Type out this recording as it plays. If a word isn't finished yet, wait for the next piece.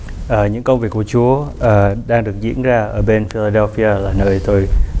những công việc của Chúa đang được diễn ra ở bên Philadelphia, là nơi tôi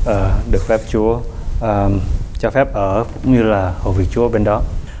được phép Chúa cho phép ở, cũng như là hầu việc Chúa bên đó.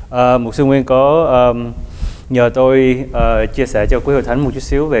 Mục sư Nguyên có nhờ tôi chia sẻ cho quý hội thánh một chút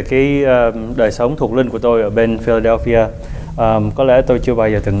xíu về cái đời sống thuộc linh của tôi ở bên Philadelphia. Có lẽ tôi chưa bao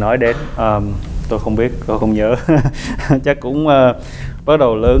giờ từng nói đến, tôi không biết, tôi không nhớ. Chắc cũng bắt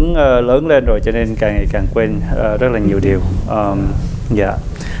đầu lớn lên rồi, cho nên càng ngày càng quên rất là nhiều điều.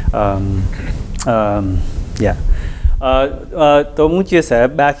 Tôi muốn chia sẻ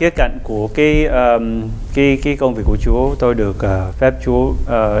 3 khía cạnh của cái công việc của Chúa. Tôi được phép Chúa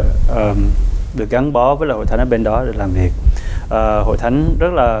được gắn bó với là hội thánh ở bên đó để làm việc. Hội thánh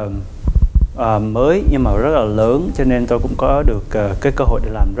rất là mới nhưng mà rất là lớn, cho nên tôi cũng có được cái cơ hội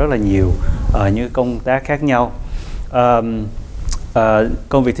để làm rất là nhiều những công tác khác nhau.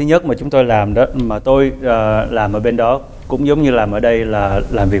 Công việc thứ nhất mà chúng tôi làm đó, mà tôi làm ở bên đó cũng giống như làm ở đây, là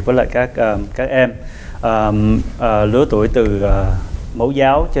làm việc với lại các em lứa tuổi từ mẫu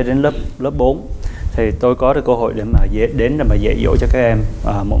giáo cho đến lớp 4. Thì tôi có được cơ hội để mà dạy dỗ cho các em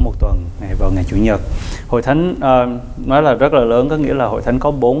mỗi một tuần vào ngày Chủ nhật. Hội thánh nói là rất là lớn, có nghĩa là hội thánh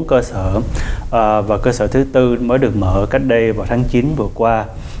có 4 cơ sở, và cơ sở thứ 4 mới được mở cách đây vào tháng 9 vừa qua.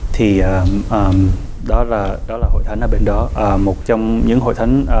 Thì đó là hội thánh ở bên đó, một trong những hội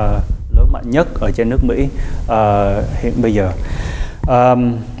thánh lớn mạnh nhất ở trên nước Mỹ hiện bây giờ.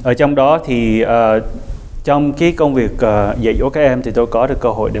 Ở trong đó thì trong cái công việc dạy dỗ các em thì tôi có được cơ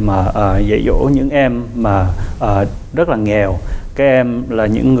hội để mà dạy dỗ những em mà rất là nghèo. Các em là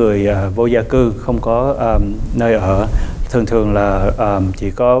những người vô gia cư, không có nơi ở, thường là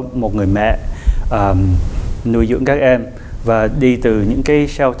chỉ có một người mẹ nuôi dưỡng các em, và đi từ những cái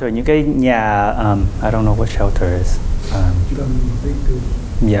shelter, những cái nhà I don't know what shelter is.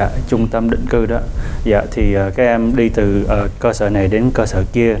 Trung tâm định cư đó. Thì các em đi từ cơ sở này đến cơ sở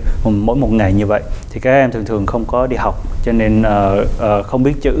kia mỗi một ngày như vậy. Thì các em thường không có đi học, cho nên không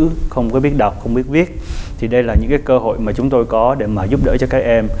biết chữ, không có biết đọc, không biết viết. Thì đây là những cái cơ hội mà chúng tôi có để mà giúp đỡ cho các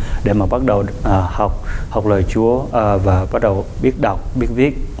em, để mà bắt đầu học lời Chúa, và bắt đầu biết đọc, biết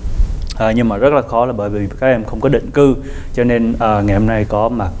viết. Nhưng mà rất là khó là bởi vì các em không có định cư, cho nên ngày hôm nay có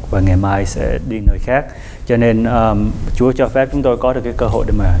mặt và ngày mai sẽ đi nơi khác. Cho nên Chúa cho phép chúng tôi có được cái cơ hội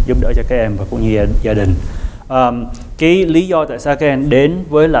để mà giúp đỡ cho các em và cũng như gia đình. Cái lý do tại sao các em đến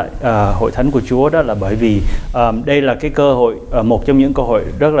với lại hội thánh của Chúa đó là bởi vì đây là cái cơ hội, một trong những cơ hội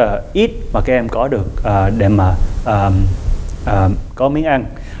rất là ít mà các em có được để mà có miếng ăn,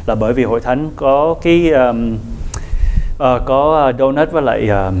 là bởi vì hội thánh có cái có donut với lại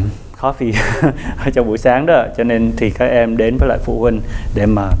coffee trong buổi sáng đó, cho nên thì các em đến với lại phụ huynh để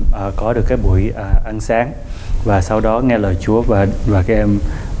mà có được cái buổi ăn sáng, và sau đó nghe lời Chúa và các em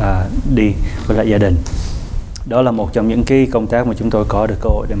đi với lại gia đình. Đó là một trong những cái công tác mà chúng tôi có được cơ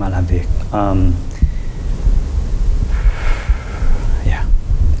hội để mà làm việc.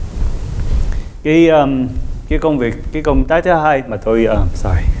 Cái công tác thứ hai mà tôi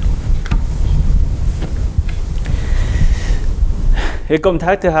Cái công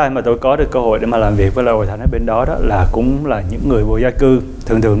tác thứ hai mà tôi có được cơ hội để mà làm việc với hội thánh ở bên đó là cũng là những người vô gia cư.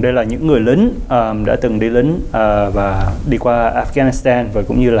 Thường đây là những người lính đã từng đi lính và đi qua Afghanistan và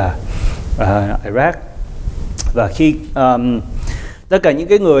cũng như là Iraq. Và khi tất cả những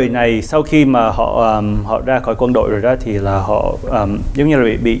cái người này sau khi mà họ ra khỏi quân đội rồi đó, thì là họ giống như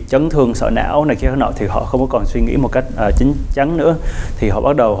là bị chấn thương sọ não này kia nọ, thì họ không có còn suy nghĩ một cách chín chắn nữa. Thì họ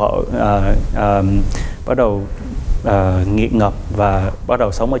bắt đầu nghiện ngập và bắt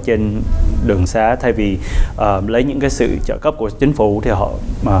đầu sống ở trên đường xá, thay vì lấy những cái sự trợ cấp của chính phủ. Thì họ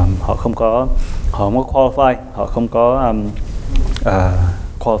không có qualify, họ không có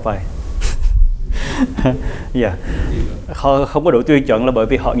qualify. Họ không có đủ tiêu chuẩn, là bởi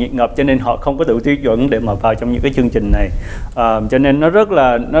vì họ nghiện ngập, cho nên họ không có đủ tiêu chuẩn để mà vào trong những cái chương trình này. Cho nên nó rất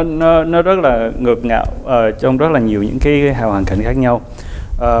là ngược ngạo trong rất là nhiều những cái hoàn cảnh khác nhau.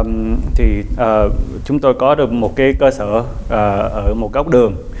 Thì chúng tôi có được một cái cơ sở ở một góc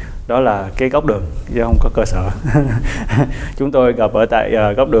đường, đó là cái góc đường chứ không có cơ sở. Chúng tôi gặp ở tại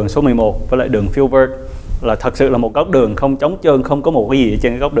góc đường số 11 với lại đường Filbert, là thật sự là một góc đường không trống trơn, không có một cái gì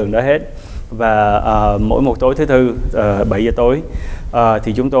trên cái góc đường đó hết. Và mỗi một tối thứ Tư 7 giờ tối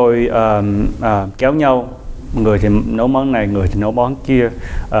thì chúng tôi kéo nhau, người thì nấu món này, người thì nấu món kia,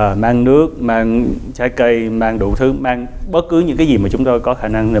 mang nước, mang trái cây, mang đủ thứ, mang bất cứ những cái gì mà chúng tôi có khả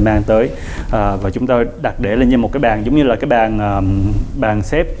năng để mang tới, và chúng tôi đặt để lên như một cái bàn, giống như là cái bàn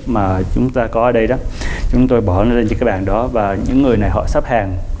xếp mà chúng ta có ở đây đó. Chúng tôi bỏ lên trên cái bàn đó, và những người này họ sắp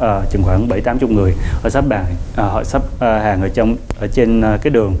hàng chừng khoảng 7-80 người, họ sắp hàng ở trên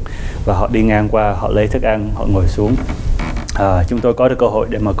cái đường, và họ đi ngang qua, họ lấy thức ăn, họ ngồi xuống. chúng tôi có được cơ hội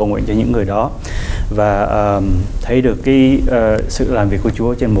để mà cầu nguyện cho những người đó và thấy được cái sự làm việc của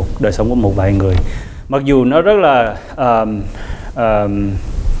Chúa trên một đời sống của một vài người. Mặc dù nó rất là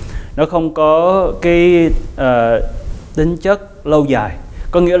nó không có cái tính chất lâu dài,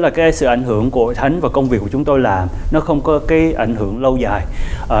 có nghĩa là cái sự ảnh hưởng của Hội Thánh và công việc của chúng tôi làm nó không có cái ảnh hưởng lâu dài,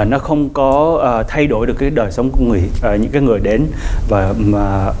 nó không có thay đổi được cái đời sống của những cái người đến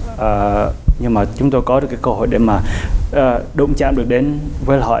nhưng mà chúng tôi có được cái cơ hội để mà đụng chạm được đến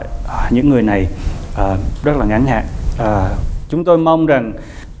với lại những người này rất là ngắn hạn. Chúng tôi mong rằng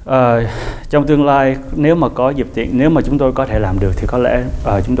trong tương lai nếu mà có dịp tiện, nếu mà chúng tôi có thể làm được thì có lẽ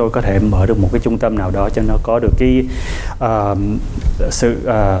chúng tôi có thể mở được một cái trung tâm nào đó cho nó có được cái sự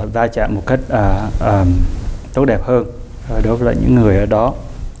va chạm một cách tốt đẹp hơn đối với lại những người ở đó.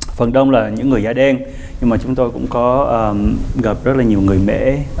 Phần đông là những người da đen, nhưng mà chúng tôi cũng có gặp rất là nhiều người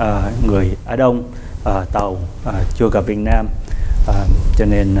Mễ, người Á Đông, Tàu, chưa gặp Việt Nam, cho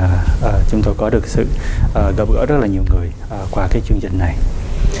nên chúng tôi có được sự gặp gỡ rất là nhiều người qua cái chương trình này.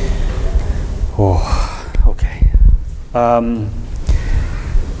 Ok.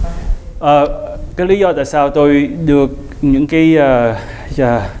 Cái lý do tại sao tôi được những cái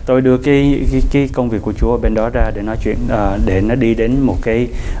tôi đưa cái công việc của Chúa ở bên đó ra để nói chuyện, để nó đi đến một cái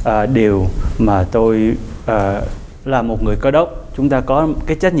điều mà tôi là một người Cơ Đốc, chúng ta có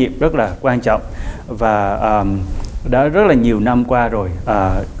cái trách nhiệm rất là quan trọng và đã rất là nhiều năm qua rồi,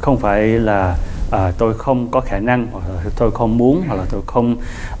 không phải là tôi không có khả năng hoặc là tôi không muốn hoặc là tôi không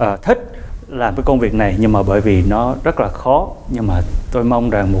thích làm cái công việc này, nhưng mà bởi vì nó rất là khó, nhưng mà tôi mong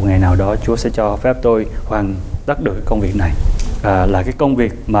rằng một ngày nào đó Chúa sẽ cho phép tôi hoàn tất được cái công việc này, là cái công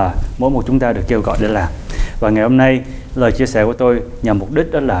việc mà mỗi một chúng ta được kêu gọi để làm. Và ngày hôm nay lời chia sẻ của tôi nhằm mục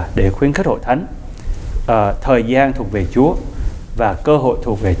đích đó là để khuyến khích Hội Thánh, thời gian thuộc về Chúa và cơ hội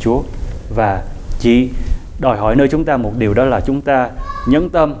thuộc về Chúa, và chỉ đòi hỏi nơi chúng ta một điều, đó là chúng ta nhẫn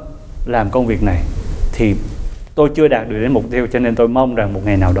tâm làm công việc này. Thì tôi chưa đạt được đến mục tiêu, cho nên tôi mong rằng một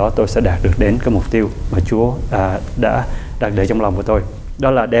ngày nào đó tôi sẽ đạt được đến cái mục tiêu mà Chúa đã đặt để trong lòng của tôi,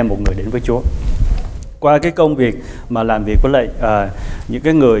 đó là đem một người đến với Chúa. Qua cái công việc mà làm việc với lại những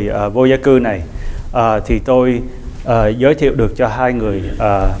cái người vô gia cư này, thì tôi giới thiệu được cho 2 người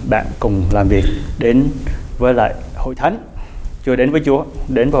bạn cùng làm việc đến với lại Hội Thánh, chưa đến với Chúa,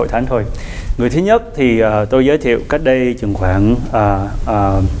 đến với Hội Thánh thôi. Người thứ nhất thì tôi giới thiệu cách đây chừng khoảng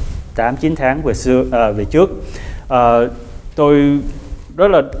 8-9 tháng về trước. Tôi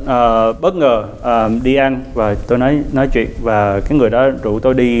rất là bất ngờ đi ăn và tôi nói chuyện, và cái người đó rủ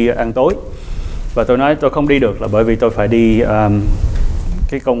tôi đi ăn tối, và tôi nói tôi không đi được là bởi vì tôi phải đi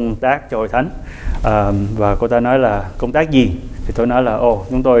cái công tác cho Hội Thánh. Và cô ta nói là công tác gì, thì tôi nói là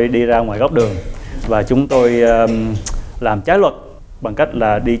chúng tôi đi ra ngoài góc đường và chúng tôi làm trái luật bằng cách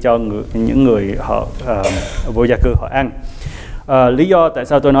là đi cho những người họ vô gia cư họ ăn. Lý do tại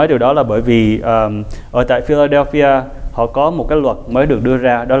sao tôi nói điều đó là bởi vì ở tại Philadelphia họ có một cái luật mới được đưa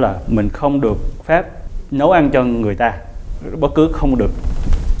ra, đó là mình không được phép nấu ăn cho người ta, không được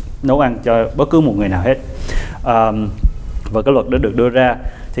nấu ăn cho bất cứ một người nào hết. Và cái luật đó được đưa ra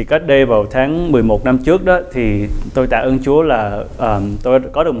thì cách đây vào tháng 11 năm trước đó, thì tôi tạ ơn Chúa là tôi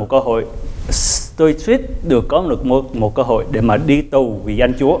có được một cơ hội, tôi suýt được có được một cơ hội để mà đi tù vì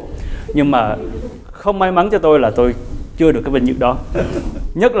danh Chúa, nhưng mà không may mắn cho tôi là tôi chưa được cái vinh dự đó,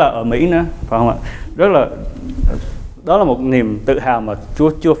 nhất là ở Mỹ nữa, phải không ạ? Đó là một niềm tự hào mà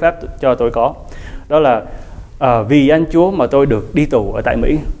Chúa chưa phép cho tôi có, đó là vì danh Chúa mà tôi được đi tù ở tại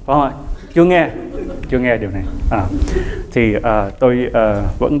Mỹ, phải không ạ? Chưa nghe điều này. Thì tôi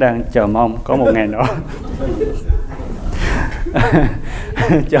vẫn đang chờ mong có một ngày đó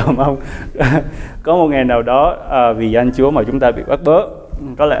chờ mong có một ngày nào đó vì danh Chúa mà chúng ta bị bắt bớ.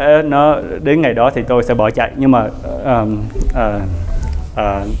 Có lẽ nó đến ngày đó thì tôi sẽ bỏ chạy, nhưng mà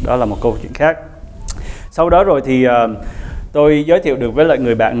đó là một câu chuyện khác. Sau đó rồi thì tôi giới thiệu được với lại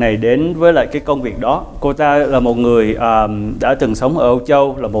người bạn này đến với lại cái công việc đó. Cô ta là một người đã từng sống ở Âu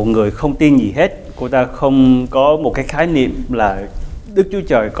Châu, là một người không tin gì hết. Cô ta không có một cái khái niệm là Đức Chúa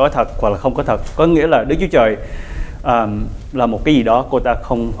Trời có thật hoặc là không có thật. Có nghĩa là Đức Chúa Trời là một cái gì đó cô ta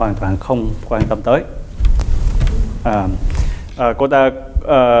hoàn toàn không quan tâm tới. Cô ta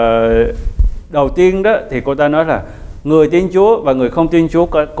đầu tiên đó thì cô ta nói là người tin Chúa và người không tin Chúa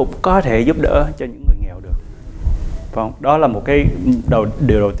cũng có thể giúp đỡ cho những người nghèo được. Không? Đó là một cái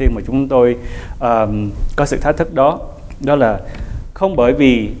điều đầu tiên mà chúng tôi có sự thách thức đó. Đó là không bởi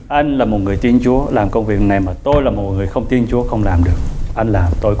vì anh là một người tin Chúa làm công việc này mà tôi là một người không tin Chúa không làm được. Anh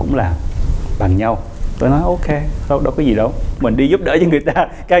làm, tôi cũng làm bằng nhau. Tôi nói ok, đâu có gì đâu. Mình đi giúp đỡ cho người ta,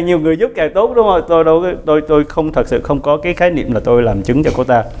 càng nhiều người giúp càng tốt, đúng không? Tôi không thật sự không có cái khái niệm là tôi làm chứng cho cô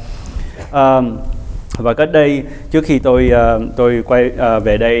ta. Và cách đây trước khi tôi quay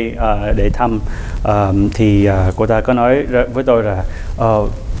về đây để thăm, thì cô ta có nói với tôi là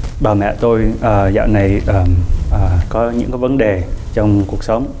bà mẹ tôi dạo này có những cái vấn đề trong cuộc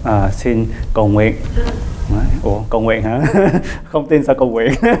sống, xin cầu nguyện. Ủa, cầu nguyện hả? Không tin sao cầu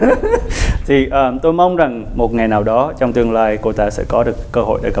nguyện. Thì tôi mong rằng một ngày nào đó trong tương lai cô ta sẽ có được cơ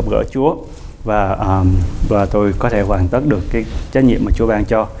hội để gặp gỡ Chúa, và tôi có thể hoàn tất được cái trách nhiệm mà Chúa ban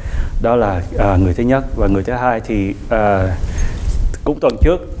cho. Đó là người thứ nhất. Và người thứ hai thì cũng tuần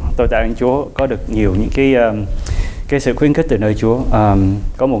trước tôi tạ ơn Chúa có được nhiều những cái sự khuyến khích từ nơi Chúa.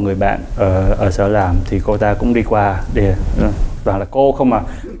 Có một người bạn ở sở làm thì cô ta cũng đi qua để toàn là cô không, mà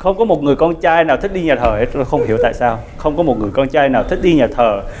không có một người con trai nào thích đi nhà thờ hết. Tôi không hiểu tại sao không có một người con trai nào thích đi nhà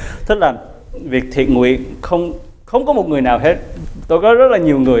thờ, thích làm việc thiện nguyện. Không có một người nào hết. Tôi có rất là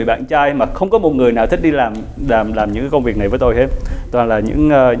nhiều người bạn trai mà không có một người nào thích đi làm những cái công việc này với tôi hết. Toàn là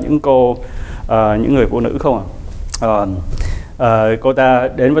những cô, những người phụ nữ không cô ta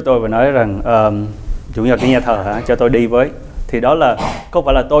đến với tôi và nói rằng chủ nhật đi nhà thờ hả, cho tôi đi với. Thì đó là không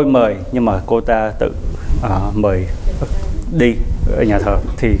phải là tôi mời, nhưng mà cô ta tự mời đi ở nhà thờ.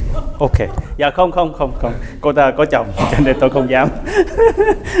 Thì ok, dạ không, cô ta có chồng cho nên tôi không dám.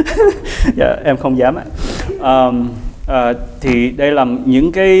 Dạ, em không dám ạ. Thì đây là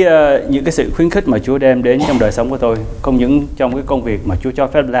những cái sự khuyến khích mà Chúa đem đến trong đời sống của tôi, không những trong cái công việc mà Chúa cho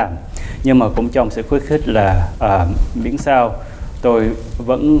phép làm, nhưng mà cũng trong sự khuyến khích là miễn sao tôi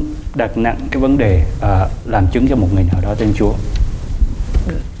vẫn đặt nặng cái vấn đề làm chứng cho một người nào đó tên Chúa.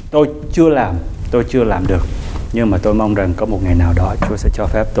 Tôi chưa làm được, nhưng mà tôi mong rằng có một ngày nào đó Chúa sẽ cho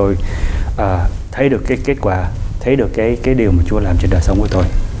phép tôi thấy được cái kết quả, thấy được cái điều mà Chúa làm trên đời sống của tôi.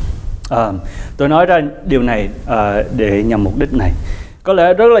 Tôi nói ra điều này để nhằm mục đích này. Có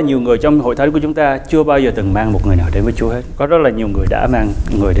lẽ rất là nhiều người trong hội thánh của chúng ta chưa bao giờ từng mang một người nào đến với Chúa hết. Có rất là nhiều người đã mang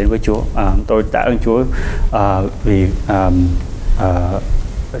người đến với Chúa. Tôi tạ ơn Chúa vì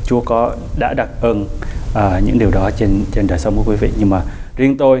Chúa đã đặt ơn những điều đó trên đời sống của quý vị. Nhưng mà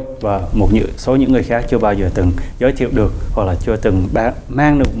riêng tôi và một số những người khác chưa bao giờ từng giới thiệu được, hoặc là chưa từng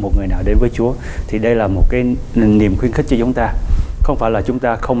mang được một người nào đến với Chúa. Thì đây là một cái niềm khuyến khích cho chúng ta. Không phải là chúng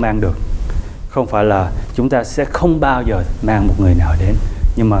ta không mang được, không phải là chúng ta sẽ không bao giờ mang một người nào đến,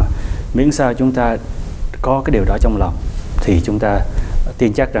 nhưng mà miễn sao chúng ta có cái điều đó trong lòng thì chúng ta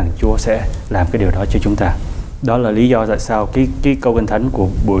tin chắc rằng Chúa sẽ làm cái điều đó cho chúng ta. Đó là lý do tại sao cái câu Kinh Thánh của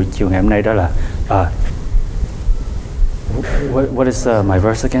buổi chiều ngày hôm nay đó là what is my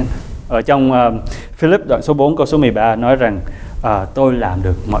verse again? Ở trong Phi-líp đoạn số 4 câu số 13 nói rằng tôi làm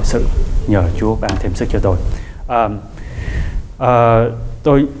được mọi sự nhờ Chúa ban thêm sức cho tôi.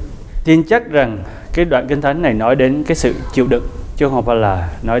 Tôi tin chắc rằng cái đoạn Kinh Thánh này nói đến cái sự chịu đựng, chứ không phải là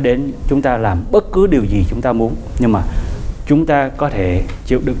nói đến chúng ta làm bất cứ điều gì chúng ta muốn, nhưng mà chúng ta có thể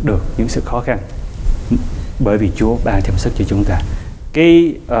chịu đựng được những sự khó khăn bởi vì Chúa ban thêm sức cho chúng ta.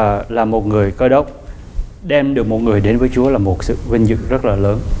 Là một người Cơ Đốc, đem được một người đến với Chúa là một sự vinh dự rất là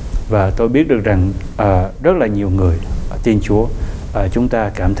lớn. Và tôi biết được rằng rất là nhiều người tin Chúa, chúng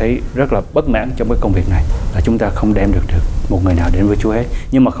ta cảm thấy rất là bất mãn trong cái công việc này, là chúng ta không đem được một người nào đến với Chúa hết.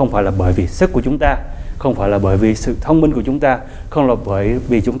 Nhưng mà không phải là bởi vì sức của chúng ta, không phải là bởi vì sự thông minh của chúng ta, không là bởi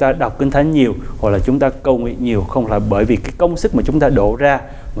vì chúng ta đọc Kinh Thánh nhiều hoặc là chúng ta cầu nguyện nhiều, không là bởi vì cái công sức mà chúng ta đổ ra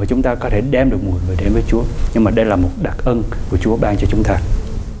mà chúng ta có thể đem được một người đến với Chúa. Nhưng mà đây là một đặc ân của Chúa ban cho chúng ta.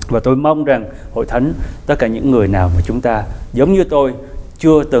 Và tôi mong rằng hội thánh, tất cả những người nào mà chúng ta giống như tôi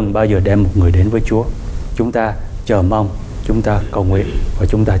chưa từng bao giờ đem một người đến với Chúa, chúng ta chờ mong, chúng ta cầu nguyện và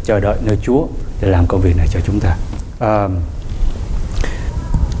chúng ta chờ đợi nơi Chúa để làm công việc này cho chúng ta.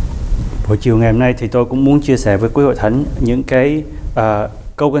 Buổi chiều ngày hôm nay thì tôi cũng muốn chia sẻ với quý hội thánh những cái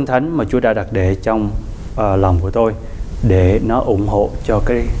câu Kinh Thánh mà Chúa đã đặt để trong lòng của tôi, để nó ủng hộ cho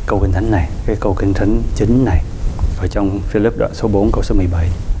cái câu Kinh Thánh này, cái câu Kinh Thánh chính này ở trong Phi-líp đoạn số 4 câu số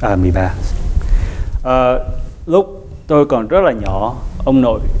 13. Lúc tôi còn rất là nhỏ, ông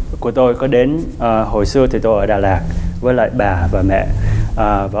nội của tôi có đến, hồi xưa thì tôi ở Đà Lạt với lại bà và mẹ,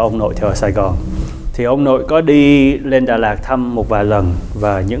 và ông nội thì ở Sài Gòn. Thì ông nội có đi lên Đà Lạt thăm một vài lần,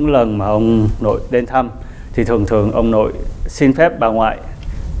 và những lần mà ông nội đến thăm thì thường ông nội xin phép bà ngoại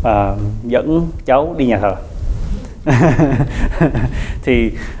dẫn cháu đi nhà thờ.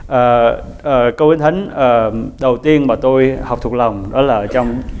 Thì câu Kinh Thánh đầu tiên mà tôi học thuộc lòng đó là ở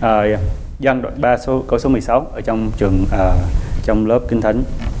trong Giăng đoạn 3 câu số 16 ở trong trường, trong lớp Kinh Thánh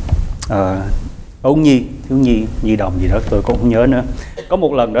ấu nhi, thiếu nhi, nhi đồng gì đó tôi cũng không nhớ nữa. Có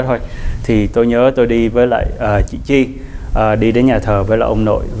một lần đó thôi thì tôi nhớ tôi đi với lại chị Chi, đi đến nhà thờ với lại ông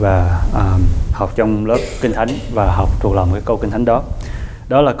nội và học trong lớp Kinh Thánh và học thuộc lòng cái câu Kinh Thánh đó.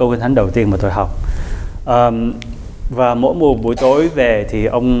 Đó là câu Kinh Thánh đầu tiên mà tôi học. Và mỗi một buổi tối về thì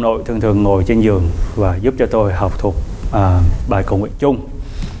ông nội thường thường ngồi trên giường và giúp cho tôi học thuộc bài cầu nguyện chung.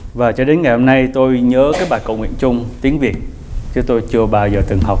 Và cho đến ngày hôm nay tôi nhớ cái bài cầu nguyện chung tiếng Việt, chứ tôi chưa bao giờ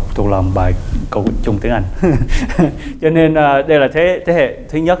từng học thuộc lòng bài cầu nguyện chung tiếng Anh. Cho nên đây là thế hệ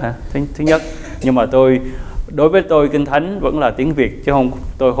thứ nhất hả? Thứ nhất. Nhưng mà đối với tôi Kinh Thánh vẫn là tiếng Việt, chứ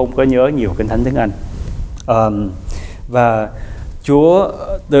tôi không có nhớ nhiều Kinh Thánh tiếng Anh. Và Chúa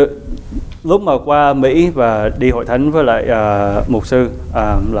lúc mà qua Mỹ và đi hội thánh với lại mục sư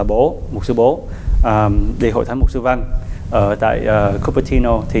là mục sư bố, đi hội thánh mục sư Văn ở tại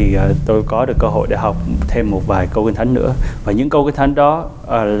Cupertino, thì tôi có được cơ hội để học thêm một vài câu Kinh Thánh nữa. Và những câu Kinh Thánh đó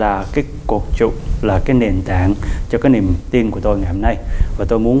là cái cột trụ, là cái nền tảng cho cái niềm tin của tôi ngày hôm nay. Và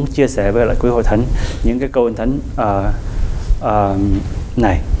tôi muốn chia sẻ với lại quý hội thánh những cái câu Kinh Thánh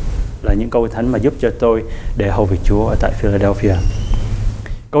này là những câu Kinh Thánh mà giúp cho tôi để hầu việc Chúa ở tại Philadelphia.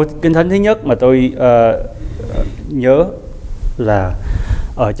 Câu Kinh Thánh thứ nhất mà tôi nhớ là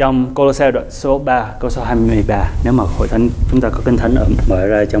ở trong Cô-lô-se đoạn số 3 câu số 23. Nếu mà hội thánh chúng ta có Kinh Thánh mở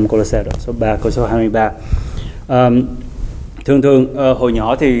ra trong Cô-lô-se đoạn số 3 câu số 23. Thường hồi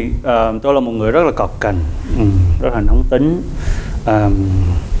nhỏ thì tôi là một người rất là cọc cành, rất là nóng tính.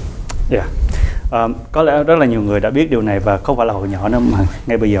 Có lẽ rất là nhiều người đã biết điều này, và không phải là hồi nhỏ nữa mà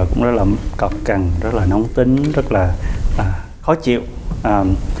ngay bây giờ cũng rất là cọc cằn, rất là nóng tính, rất là khó chịu.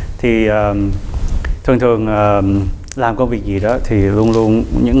 Thường làm công việc gì đó thì luôn luôn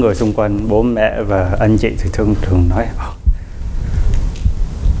những người xung quanh, bố mẹ và anh chị thì thường nói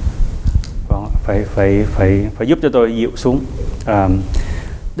phải giúp cho tôi dịu xuống.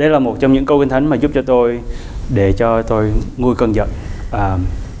 Đây là một trong những câu Kinh Thánh mà giúp cho tôi, để cho tôi nguôi cơn giận.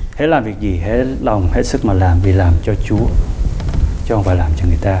 Hễ làm việc gì, hết lòng hết sức mà làm, vì làm cho Chúa chứ không phải làm cho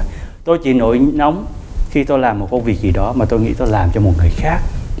người ta. Tôi chỉ nổi nóng khi tôi làm một công việc gì đó mà tôi nghĩ tôi làm cho một người khác.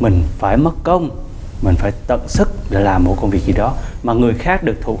 Mình phải mất công, mình phải tận sức để làm một công việc gì đó mà người khác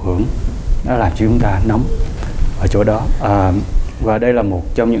được thụ hưởng. Nó làm cho chúng ta nóng ở chỗ đó. Và đây là một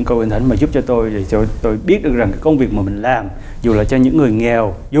trong những câu Kinh Thánh mà giúp cho tôi, để cho tôi biết được rằng cái công việc mà mình làm, dù là cho những người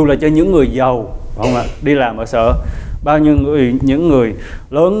nghèo, dù là cho những người giàu, không ạ? Đi làm ở sở, bao nhiêu những người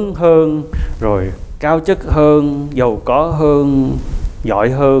lớn hơn, rồi cao chức hơn, giàu có hơn, giỏi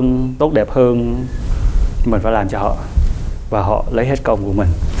hơn, tốt đẹp hơn, mình phải làm cho họ và họ lấy hết công của mình.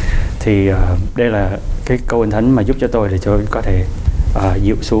 Thì đây là cái câu Kinh Thánh mà giúp cho tôi để cho có thể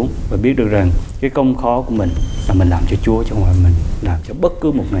dịu xuống và biết được rằng cái công khó của mình là mình làm cho Chúa, chứ không phải mình làm cho bất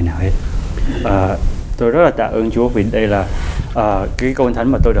cứ một người nào hết. Tôi rất là tạ ơn Chúa vì đây là cái câu Kinh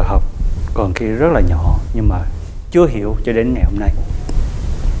Thánh mà tôi được học còn khi rất là nhỏ, nhưng mà chưa hiểu cho đến ngày hôm nay.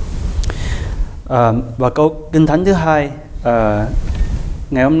 Và câu Kinh Thánh thứ hai,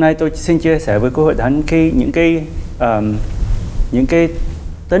 ngày hôm nay tôi xin chia sẻ với quý hội thánh những cái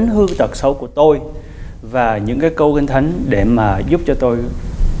tính hư tật xấu của tôi, và những cái câu Kinh Thánh để mà giúp cho tôi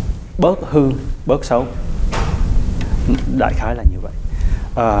bớt hư, bớt xấu. Đại khái là như vậy.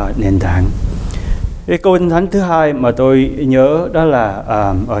 Nền tảng. Cái câu Kinh Thánh thứ hai mà tôi nhớ đó là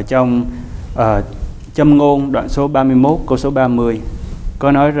ở trong Châm ngôn đoạn số 31 câu số 30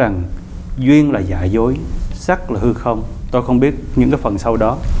 có nói rằng duyên là giả dối, sắc là hư không. Tôi không biết những cái phần sau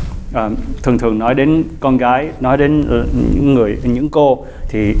đó. Thường nói đến con gái, nói đến những cô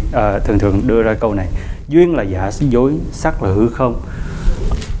thì thường đưa ra câu này: duyên là giả dối, sắc là hư không.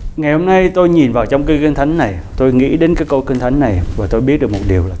 Ngày hôm nay tôi nhìn vào trong cái Kinh Thánh này, tôi nghĩ đến cái câu Kinh Thánh này và tôi biết được một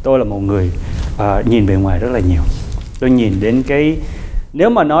điều là tôi là một người nhìn bề ngoài rất là nhiều. Tôi nhìn đến nếu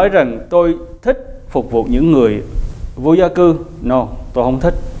mà nói rằng tôi thích phục vụ những người vô gia cư, tôi không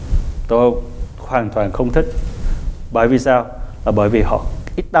thích. Tôi hoàn toàn không thích. Bởi vì sao? Là bởi vì họ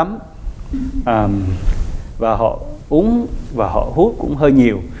ít tắm, và họ uống và họ hút cũng hơi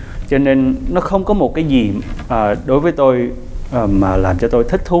nhiều, cho nên nó không có một cái gì đối với tôi mà làm cho tôi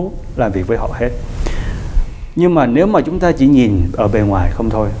thích thú làm việc với họ hết. Nhưng mà nếu mà chúng ta chỉ nhìn ở bề ngoài không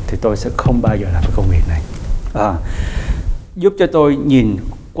thôi thì tôi sẽ không bao giờ làm cái công việc này. Giúp cho tôi nhìn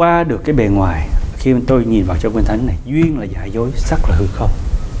qua được cái bề ngoài. Khi tôi nhìn vào trong Kinh Thánh này, duyên là giả dối, sắc là hư không,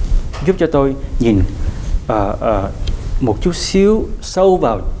 giúp cho tôi nhìn một chút xíu sâu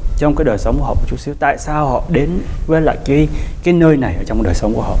vào trong cái đời sống của họ một chút xíu. Tại sao họ đến với lại cái nơi này ở trong đời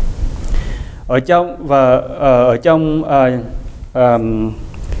sống của họ? Ở trong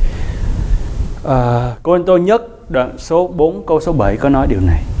Cô-rinh-tô nhất đoạn số 4 câu số 7 có nói điều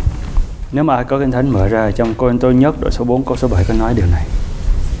này. Nếu mà ai có Kinh Thánh mở ra trong Cô-rinh-tô nhất đoạn số 4 câu số 7 có nói điều này.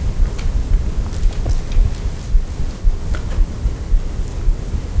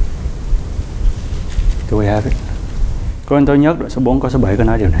 Do we have it? Cô-rinh-tô nhất đoạn số 4 câu số 7 có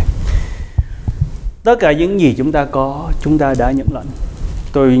nói điều này: tất cả những gì chúng ta có, chúng ta đã nhận lãnh.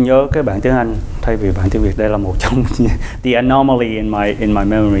 tôi nhớ cái bản tiếng Anh thay vì bản tiếng Việt. Đây là một trong the anomaly in my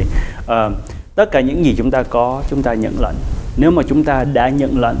memory. Tất cả những gì chúng ta có, chúng ta nhận lãnh. Nếu mà chúng ta đã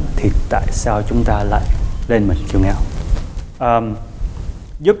nhận lãnh thì tại sao chúng ta lại lên mình kiêu ngạo?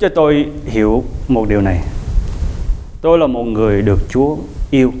 Giúp cho tôi hiểu một điều này. Tôi là một người được Chúa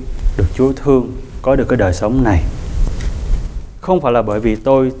yêu, được Chúa thương, có được cái đời sống này. Không phải là bởi vì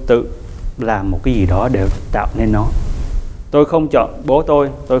tôi tự làm một cái gì đó để tạo nên nó. Tôi không chọn bố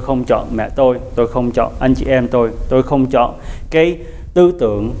tôi không chọn mẹ tôi không chọn anh chị em tôi không chọn cái tư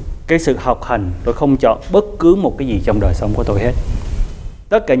tưởng, cái sự học hành, tôi không chọn bất cứ một cái gì trong đời sống của tôi hết.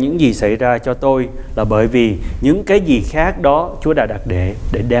 Tất cả những gì xảy ra cho tôi là bởi vì những cái gì khác đó Chúa đã đặt để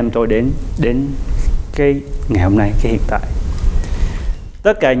đem tôi đến cái ngày hôm nay, cái hiện tại.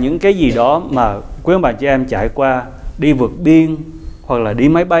 Tất cả những cái gì đó mà quý ông bà chị em trải qua, đi vượt biên, hoặc là đi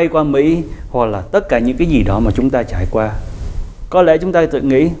máy bay qua Mỹ, hoặc là tất cả những cái gì đó mà chúng ta trải qua, có lẽ chúng ta tự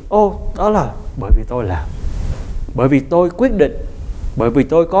nghĩ, đó là bởi vì tôi làm, bởi vì tôi quyết định, bởi vì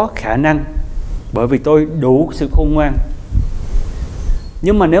tôi có khả năng, bởi vì tôi đủ sự khôn ngoan.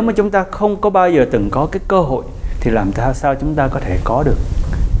 Nhưng mà nếu mà chúng ta không có bao giờ từng có cái cơ hội thì làm sao chúng ta có thể có được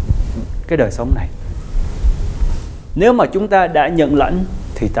cái đời sống này? Nếu mà chúng ta đã nhận lãnh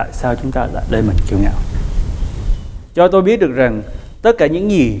thì tại sao chúng ta lại lên mình kiêu ngạo? Cho tôi biết được rằng tất cả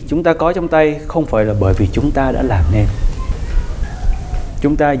những gì chúng ta có trong tay không phải là bởi vì chúng ta đã làm nên.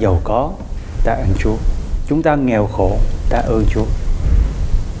 Chúng ta giàu có, tạ ơn Chúa. Chúng ta nghèo khổ, tạ ơn Chúa.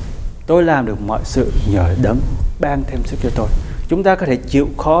 Tôi làm được mọi sự nhờ Đấng ban thêm sức cho tôi. Chúng ta có thể chịu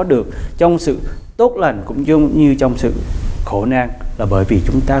khó được trong sự tốt lành cũng như trong sự khổ nan là bởi vì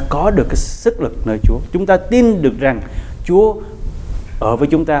chúng ta có được cái sức lực nơi Chúa. Chúng ta tin được rằng Chúa ở với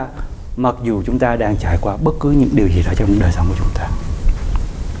chúng ta mặc dù chúng ta đang trải qua bất cứ những điều gì đó trong đời sống của chúng ta.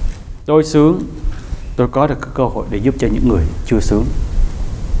 Tôi sướng, tôi có được cái cơ hội để giúp cho những người chưa sướng.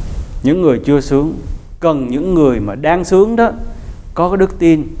 Những người chưa sướng cần những người mà đang sướng đó có cái đức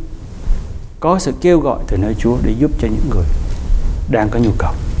tin, có sự kêu gọi từ nơi Chúa để giúp cho những người đang có nhu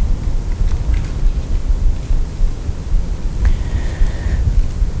cầu.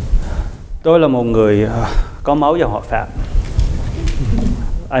 Tôi là một người có máu dòng họ Phạm.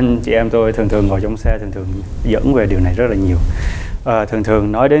 Anh chị em tôi thường ngồi trong xe thường dẫn về điều này rất là nhiều.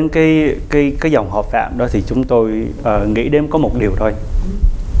 Thường nói đến cái dòng họ Phạm đó thì chúng tôi nghĩ đến có một điều thôi.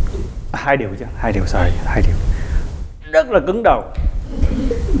 Hai điều. Rất là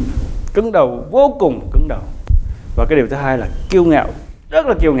cứng đầu, vô cùng cứng đầu. Và cái điều thứ hai là kiêu ngạo, rất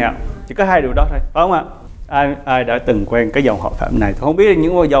là kiêu ngạo. Chỉ có hai điều đó thôi, phải không ạ? Ai đã từng quen cái dòng họ Phạm này? Tôi không biết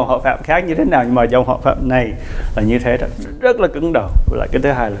những dòng họ Phạm khác như thế nào, nhưng mà dòng họ Phạm này là như thế đó, rất là cứng đầu. Và lại cái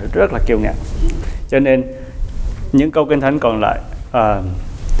thứ hai là rất là kiêu ngạo. Cho nên những câu Kinh Thánh còn lại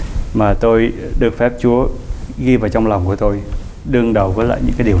mà tôi được phép Chúa ghi vào trong lòng của tôi đương đầu với lại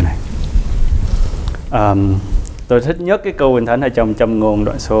những cái điều này. Tôi thích nhất cái câu Kinh Thánh ở trong Châm Ngôn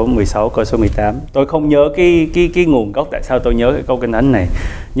đoạn số 16 câu số 18. Tôi không nhớ cái nguồn gốc tại sao tôi nhớ cái câu Kinh Thánh này,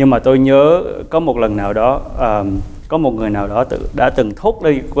 nhưng mà tôi nhớ có một lần nào đó có một người nào đó đã từng thốt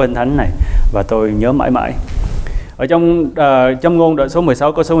lên câu Kinh Thánh này và tôi nhớ mãi mãi. Ở trong Châm Ngôn đoạn số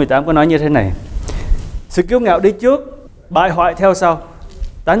 16 câu số 18 có nói như thế này: sự kiêu ngạo đi trước, bại hoại theo sau,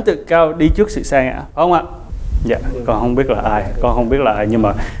 tánh tự cao đi trước sự sa ngã. Phải không ạ? Dạ, con không biết là ai,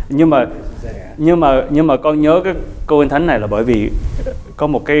 nhưng mà con nhớ cái câu Kinh Thánh này là bởi vì có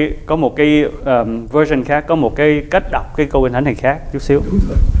một cái version khác, có một cái cách đọc cái câu Kinh Thánh này khác chút xíu,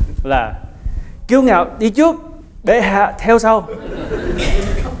 là kiêu ngạo đi trước, bệ hạ theo sau.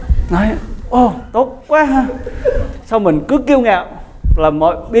 Nói tốt quá ha, sao mình cứ kiêu ngạo là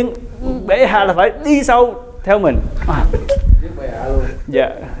mọi bệ hạ là phải đi sau theo mình. Dạ,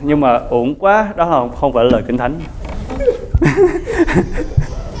 nhưng mà uổng quá, đó là không phải là lời Kinh Thánh.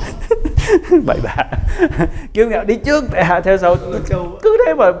 Bậy bạ, kiêu ngạo đi trước, bệ hạ theo sau, cứ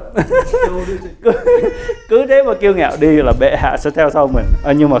thế mà kiêu ngạo đi là bệ hạ sẽ theo sau mình.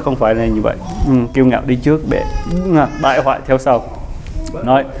 Nhưng mà không phải là như vậy. Kiêu ngạo đi trước, bại hoại theo sau.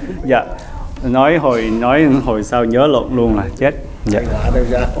 Nói hồi sau nhớ lộn luôn là chết. Dạ.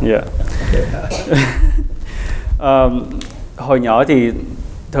 Hồi nhỏ thì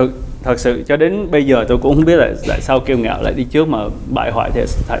thật sự cho đến bây giờ tôi cũng không biết là tại sao kiêu ngạo lại đi trước mà bại hoại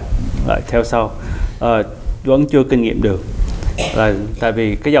lại theo sau. Vẫn chưa kinh nghiệm được, là tại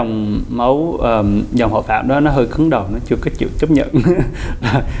vì cái dòng máu dòng họ Phạm đó nó hơi cứng đầu, nó chưa có chịu chấp nhận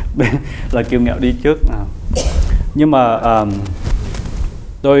là kiêu ngạo đi trước. Nhưng mà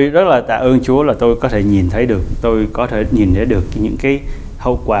tôi rất là tạ ơn Chúa là tôi có thể nhìn thấy được, tôi có thể nhìn thấy được những cái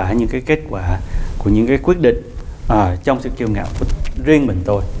hậu quả, những cái kết quả của những cái quyết định trong sự kiêu ngạo của riêng mình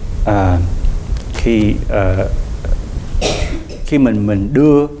tôi. Khi khi mình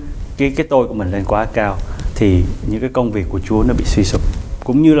đưa cái tôi của mình lên quá cao thì những cái công việc của Chúa nó bị suy sụp,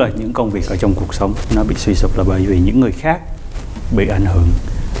 cũng như là những công việc ở trong cuộc sống nó bị suy sụp, là bởi vì những người khác bị ảnh hưởng.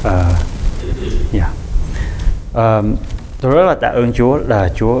 Tôi rất là tạ ơn Chúa là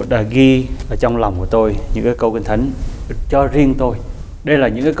Chúa đã ghi ở trong lòng của tôi những cái câu Kinh Thánh cho riêng tôi. Đây là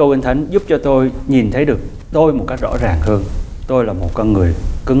những cái câu Kinh Thánh giúp cho tôi nhìn thấy được tôi một cách rõ ràng hơn. Tôi là một con người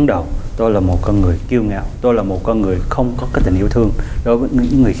cứng đầu, tôi là một con người kiêu ngạo, tôi là một con người không có cái tình yêu thương đối với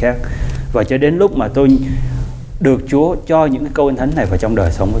những người khác. Và cho đến lúc mà tôi được Chúa cho những cái câu Kinh Thánh này vào trong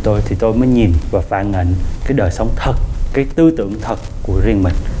đời sống của tôi, thì tôi mới nhìn và phản ảnh cái đời sống thật, cái tư tưởng thật của riêng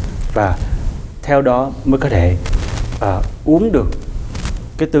mình, và theo đó mới có thể uống được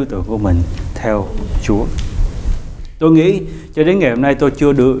cái tư tưởng của mình theo Chúa. Tôi nghĩ cho đến ngày hôm nay tôi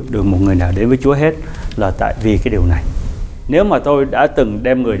chưa đưa được một người nào đến với Chúa hết là tại vì cái điều này. Nếu mà tôi đã từng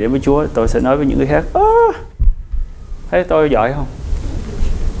đem người đến với Chúa, tôi sẽ nói với những người khác: thấy tôi giỏi không?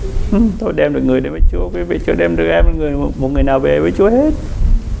 Tôi đem được người đến với Chúa, quý vị chưa đem được một người nào về với Chúa hết.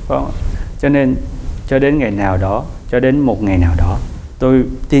 Cho nên cho đến ngày nào đó, cho đến một ngày nào đó, tôi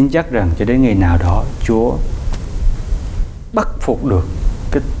tin chắc rằng cho đến ngày nào đó Chúa bắt phục được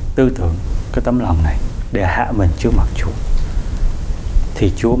cái tư tưởng, cái tấm lòng này để hạ mình trước mặt Chúa,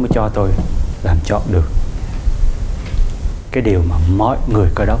 thì Chúa mới cho tôi làm chọn được cái điều mà mọi người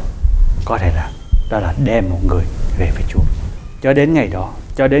Cơ Đốc có thể làm, đó là đem một người về với Chúa. Cho đến ngày đó,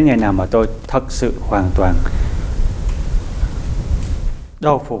 cho đến ngày nào mà tôi thật sự hoàn toàn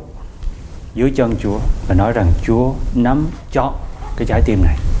đau phục dưới chân Chúa và nói rằng Chúa nắm trọn cái trái tim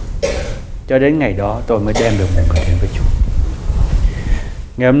này, cho đến ngày đó tôi mới đem được một người đến với Chúa.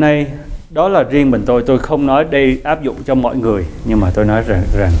 Ngày hôm nay đó là riêng mình tôi không nói đây áp dụng cho mọi người, nhưng mà tôi nói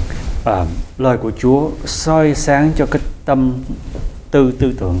rằng lời của Chúa soi sáng cho cái tư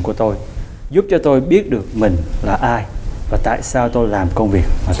tưởng của tôi, giúp cho tôi biết được mình là ai và tại sao tôi làm công việc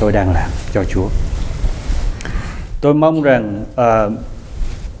mà tôi đang làm cho Chúa. Tôi mong rằng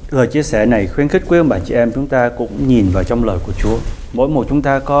lời chia sẻ này khuyến khích quý ông bà chị em chúng ta cũng nhìn vào trong lời của Chúa. Mỗi một chúng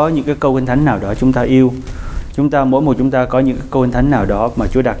ta có những cái câu Kinh Thánh nào đó chúng ta yêu, mỗi một chúng ta có những cái câu Kinh Thánh nào đó mà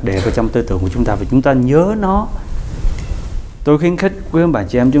Chúa đặt để vào trong tư tưởng của chúng ta và chúng ta nhớ nó. Tôi khuyến khích quý ông bà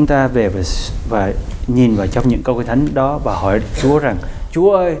chị em chúng ta về và nhìn vào trong những câu Kinh Thánh đó và hỏi Chúa rằng: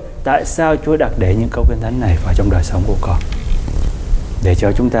 Chúa ơi, tại sao Chúa đặt để những câu Kinh Thánh này vào trong đời sống của con? Để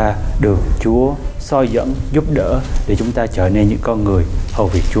cho chúng ta được Chúa soi dẫn, giúp đỡ để chúng ta trở nên những con người hầu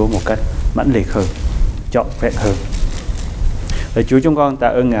việc Chúa một cách mãnh liệt hơn, trọn vẹn hơn. Lạy Chúa, chúng con tạ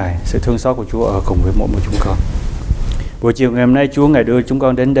ơn Ngài, sự thương xót của Chúa ở cùng với mỗi một chúng con. Buổi chiều ngày hôm nay Chúa Ngài đưa chúng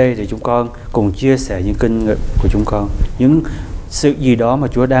con đến đây để chúng con cùng chia sẻ những kinh nghiệm của chúng con, những sự gì đó mà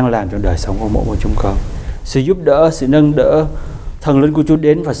Chúa đang làm trong đời sống của mỗi một chúng con. Sự giúp đỡ, sự nâng đỡ, thần linh của Chúa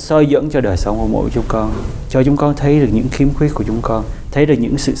đến và soi dẫn cho đời sống của mỗi chúng con, cho chúng con thấy được những khiếm khuyết của chúng con, thấy được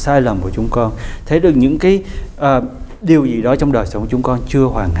những sự sai lầm của chúng con, thấy được những cái điều gì đó trong đời sống của chúng con chưa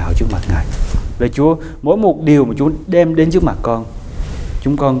hoàn hảo trước mặt Ngài. Lạy Chúa, mỗi một điều mà Chúa đem đến trước mặt con,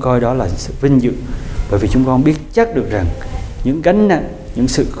 chúng con coi đó là sự vinh dự, bởi vì chúng con biết chắc được rằng những gánh nặng, những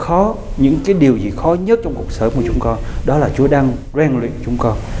sự khó, những cái điều gì khó nhất trong cuộc sống của chúng con, đó là Chúa đang rèn luyện chúng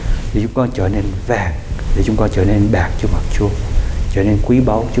con để chúng con trở nên vàng, để chúng con trở nên bạc trước mặt Chúa, trở nên quý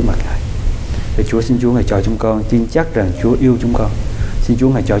báu trước mặt Ngài. Để Chúa, xin Chúa Ngài cho chúng con tin chắc rằng Chúa yêu chúng con. Xin Chúa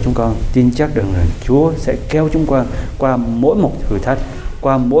Ngài cho chúng con tin chắc rằng Chúa sẽ kéo chúng con qua mỗi một thử thách,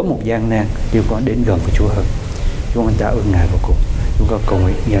 qua mỗi một gian nan, điều con đến gần với Chúa hơn. Chúng con tạ ơn Ngài vô cùng. Chúng con cầu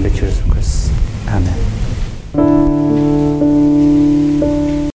nguyện nhờ Đức Chúa Jesus Christ. Amen.